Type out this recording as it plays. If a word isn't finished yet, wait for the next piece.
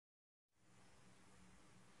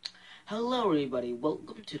Hello everybody,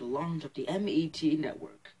 welcome to the launch of the MET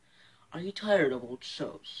network. Are you tired of old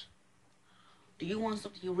shows? Do you want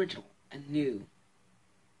something original and new?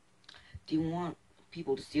 Do you want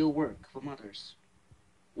people to steal work from others?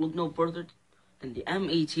 Look no further than the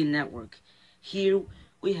MET network. Here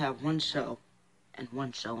we have one show, and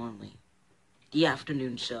one show only. The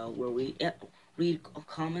afternoon show, where we read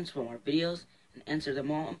comments from our videos and answer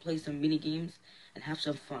them all and play some mini games and have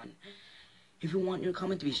some fun. If you want your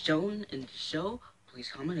comment to be shown in the show,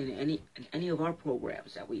 please comment in any of our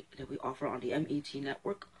programs that we offer on the MET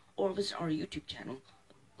network, or visit our YouTube channel,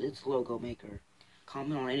 It's Logo Maker.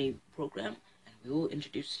 Comment on any program, and we will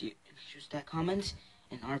introduce that comment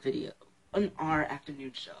in our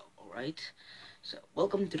afternoon show. All right. So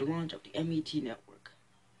welcome to the launch of the MET network.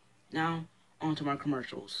 Now on to our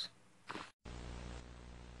commercials.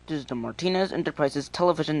 This is the Martinez Enterprises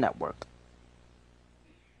Television Network.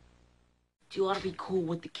 Do you want to be cool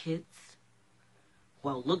with the kids?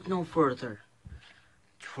 Well, look no further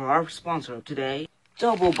for our sponsor of today,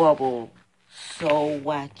 Double Bubble. So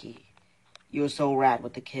wacky. You're so rad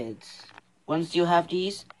with the kids. Once you have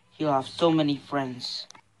these, you'll have so many friends.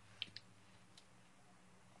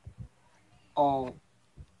 All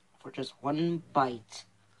for just one bite.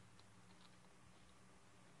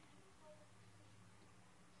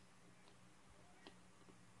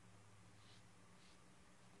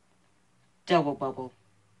 Double Bubble.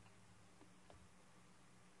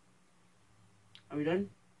 Are we done?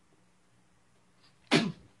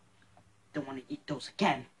 Don't want to eat those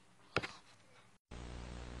again.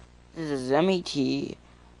 This is MET,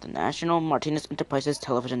 the National Martinez Enterprises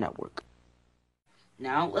Television Network.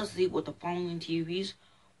 Now let's see what the following TVs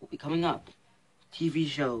will be coming up. TV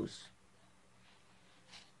shows.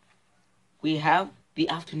 We have the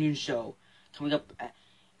afternoon show coming up at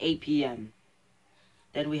 8 p.m.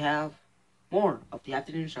 Then we have more of the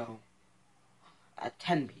afternoon show at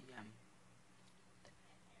 10 p.m.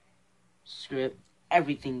 Script,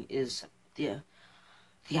 everything is the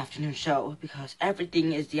afternoon show, because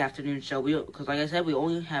everything is the afternoon show. Because like I said, we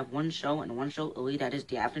only have one show and one show only, that is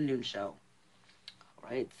the afternoon show.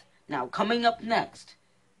 Alright, now coming up next,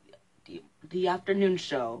 the afternoon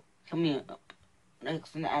show coming up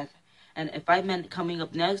next, and if I meant coming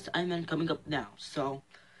up next, I meant coming up now. So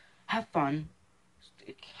have fun,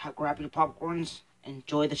 grab your popcorns,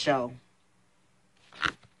 enjoy the show.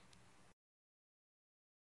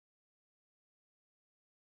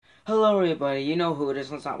 Hello everybody, you know who it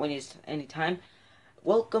is, let's not waste any time.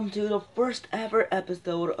 Welcome to the first ever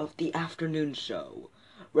episode of the afternoon show.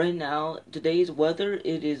 Right now, today's weather,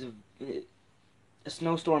 a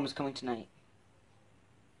snowstorm is coming tonight.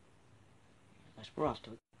 Gosh, we're off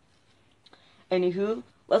to it. Anywho,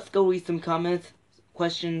 let's go read some comments,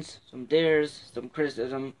 questions, some dares, some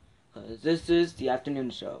criticism, because this is the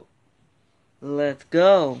afternoon show. Let's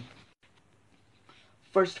go!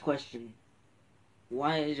 First question.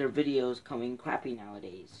 Why is your videos coming crappy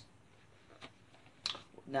nowadays?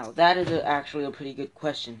 Now, that is actually a pretty good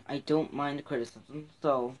question. I don't mind criticism,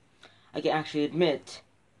 so I can actually admit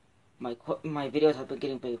my videos have been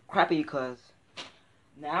getting pretty crappy, because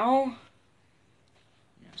now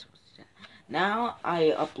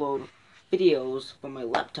I upload videos from my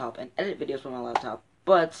laptop and edit videos from my laptop,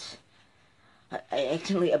 but I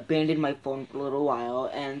accidentally abandoned my phone for a little while,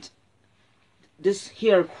 and this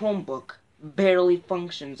here Chromebook barely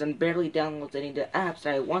functions and barely downloads any of the apps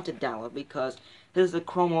that I want to download, because this is a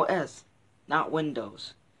Chrome OS, not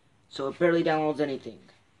Windows. So it barely downloads anything.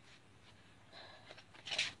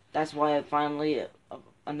 That's why I finally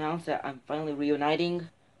announced that I'm finally reuniting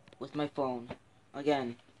with my phone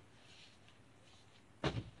again.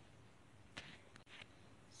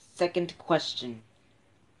 Second question.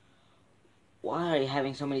 Why are you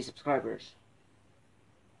having so many subscribers?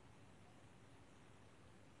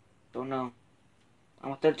 Don't know.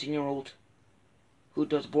 I'm a 13-year-old who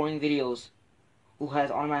does boring videos, who has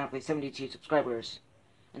automatically 72 subscribers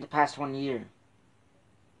in the past 1 year.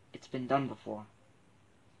 It's been done before.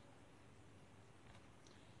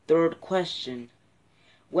 Third question.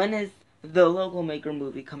 When is the Logo Maker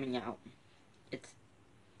movie coming out?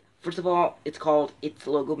 First of all, it's called It's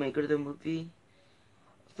Logo Maker the movie.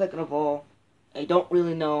 Second of all, I don't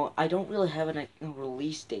really know. I don't really have a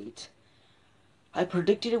release date. I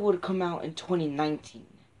predicted it would come out in 2019,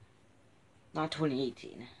 not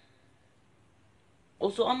 2018.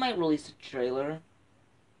 Also, I might release a trailer.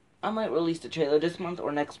 I might release the trailer this month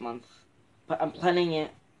or next month, but I'm planning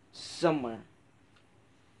it somewhere.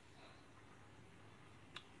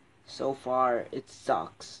 So far, it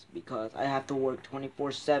sucks, because I have to work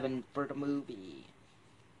 24/7 for the movie.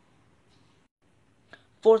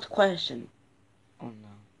 Fourth question. Oh no.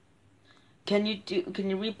 Can you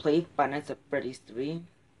replay Five Nights at Freddy's 3?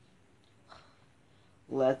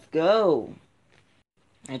 Let's go.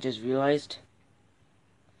 I just realized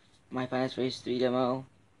my Five Nights at Freddy's 3 demo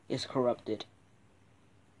is corrupted.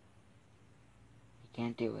 I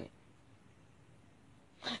can't do it.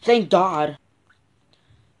 Thank God.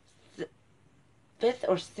 Fifth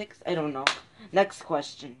or sixth? I don't know. Next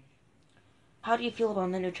question. How do you feel about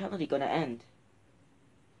net neutrality gonna end?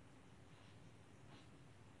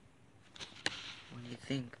 What do you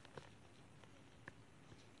think?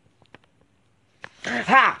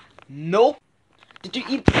 Ha! Nope. Did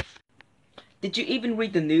you even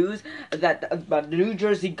read the news that the New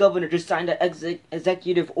Jersey governor just signed an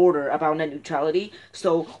executive order about net neutrality?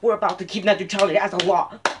 So we're about to keep net neutrality as a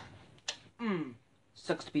law.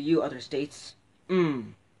 Sucks to be you, other states.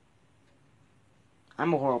 I'm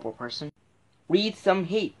a horrible person. Read some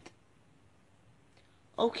hate.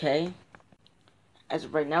 Okay. As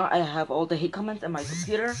of right now, I have all the hate comments on my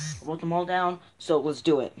computer. I wrote them all down, so let's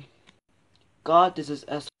do it. God, this is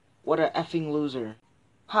S. What a effing loser.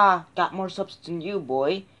 Ha, got more subs than you,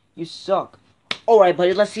 boy. You suck. Alright,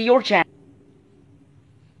 buddy, let's see your channel.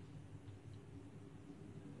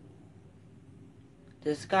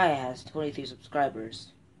 This guy has 23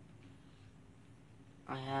 subscribers.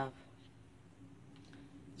 I have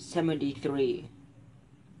 73.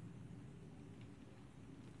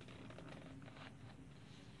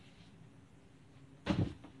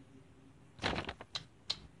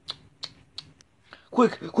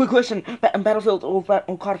 Quick question. Battlefield or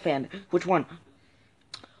COD fan? Which one?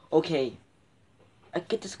 Okay. I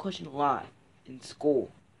get this question a lot in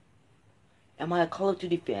school. Am I a Call of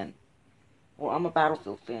Duty fan? Or I'm a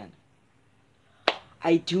Battlefield fan?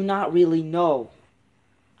 I do not really know.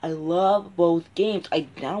 I love both games. I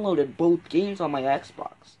downloaded both games on my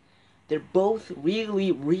Xbox. They're both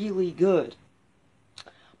really, really good.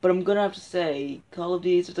 But I'm gonna have to say, Call of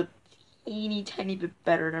Duty is just a teeny tiny bit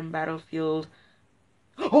better than Battlefield.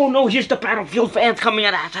 Oh no, here's the Battlefield fans coming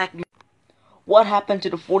and attack me. What happened to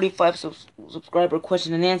the 45 subscriber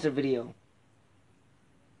question and answer video?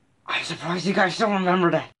 I'm surprised you guys don't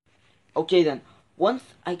remember that. Okay then, once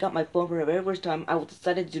I got my phone for the very first time, I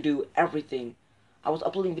decided to do everything. I was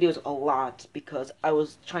uploading videos a lot because I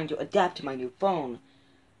was trying to adapt to my new phone.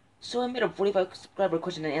 So I made a 45 subscriber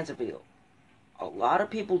question and answer video. A lot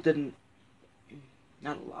of people didn't,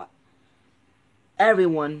 not a lot.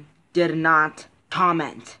 Everyone did not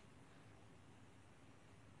comment.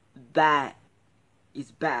 That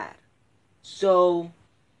is bad. So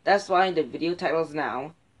that's why the video title is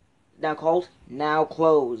now called Now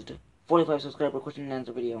Closed. 45 subscriber question and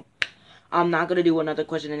answer video. I'm not gonna do another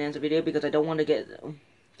question and answer video because I don't want to get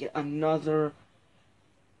another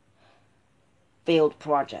failed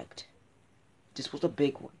project. This was a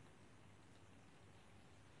big one.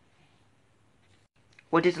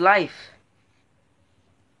 What is life?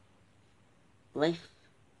 Life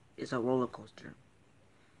is a roller coaster.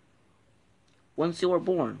 Once you are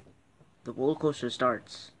born, the roller coaster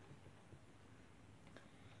starts.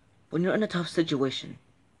 When you're in a tough situation,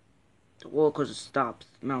 the roller coaster stops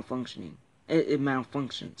malfunctioning. It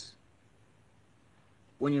malfunctions.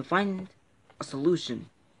 When you find a solution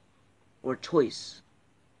or a choice,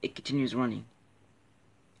 it continues running.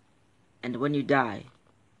 And when you die,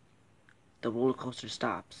 the roller coaster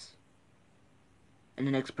stops. And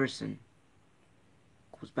the next person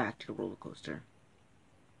goes back to the roller coaster.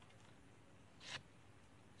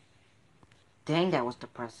 Dang, that was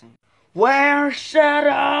depressing. Where's Shadow?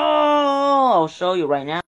 I'll show you right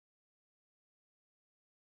now.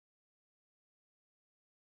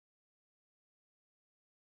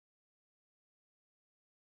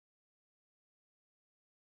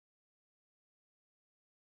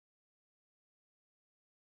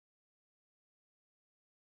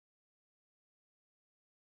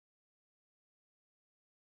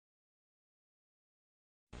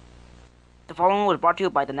 The following was brought to you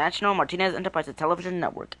by the National Martinez Enterprises Television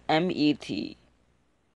Network, MET.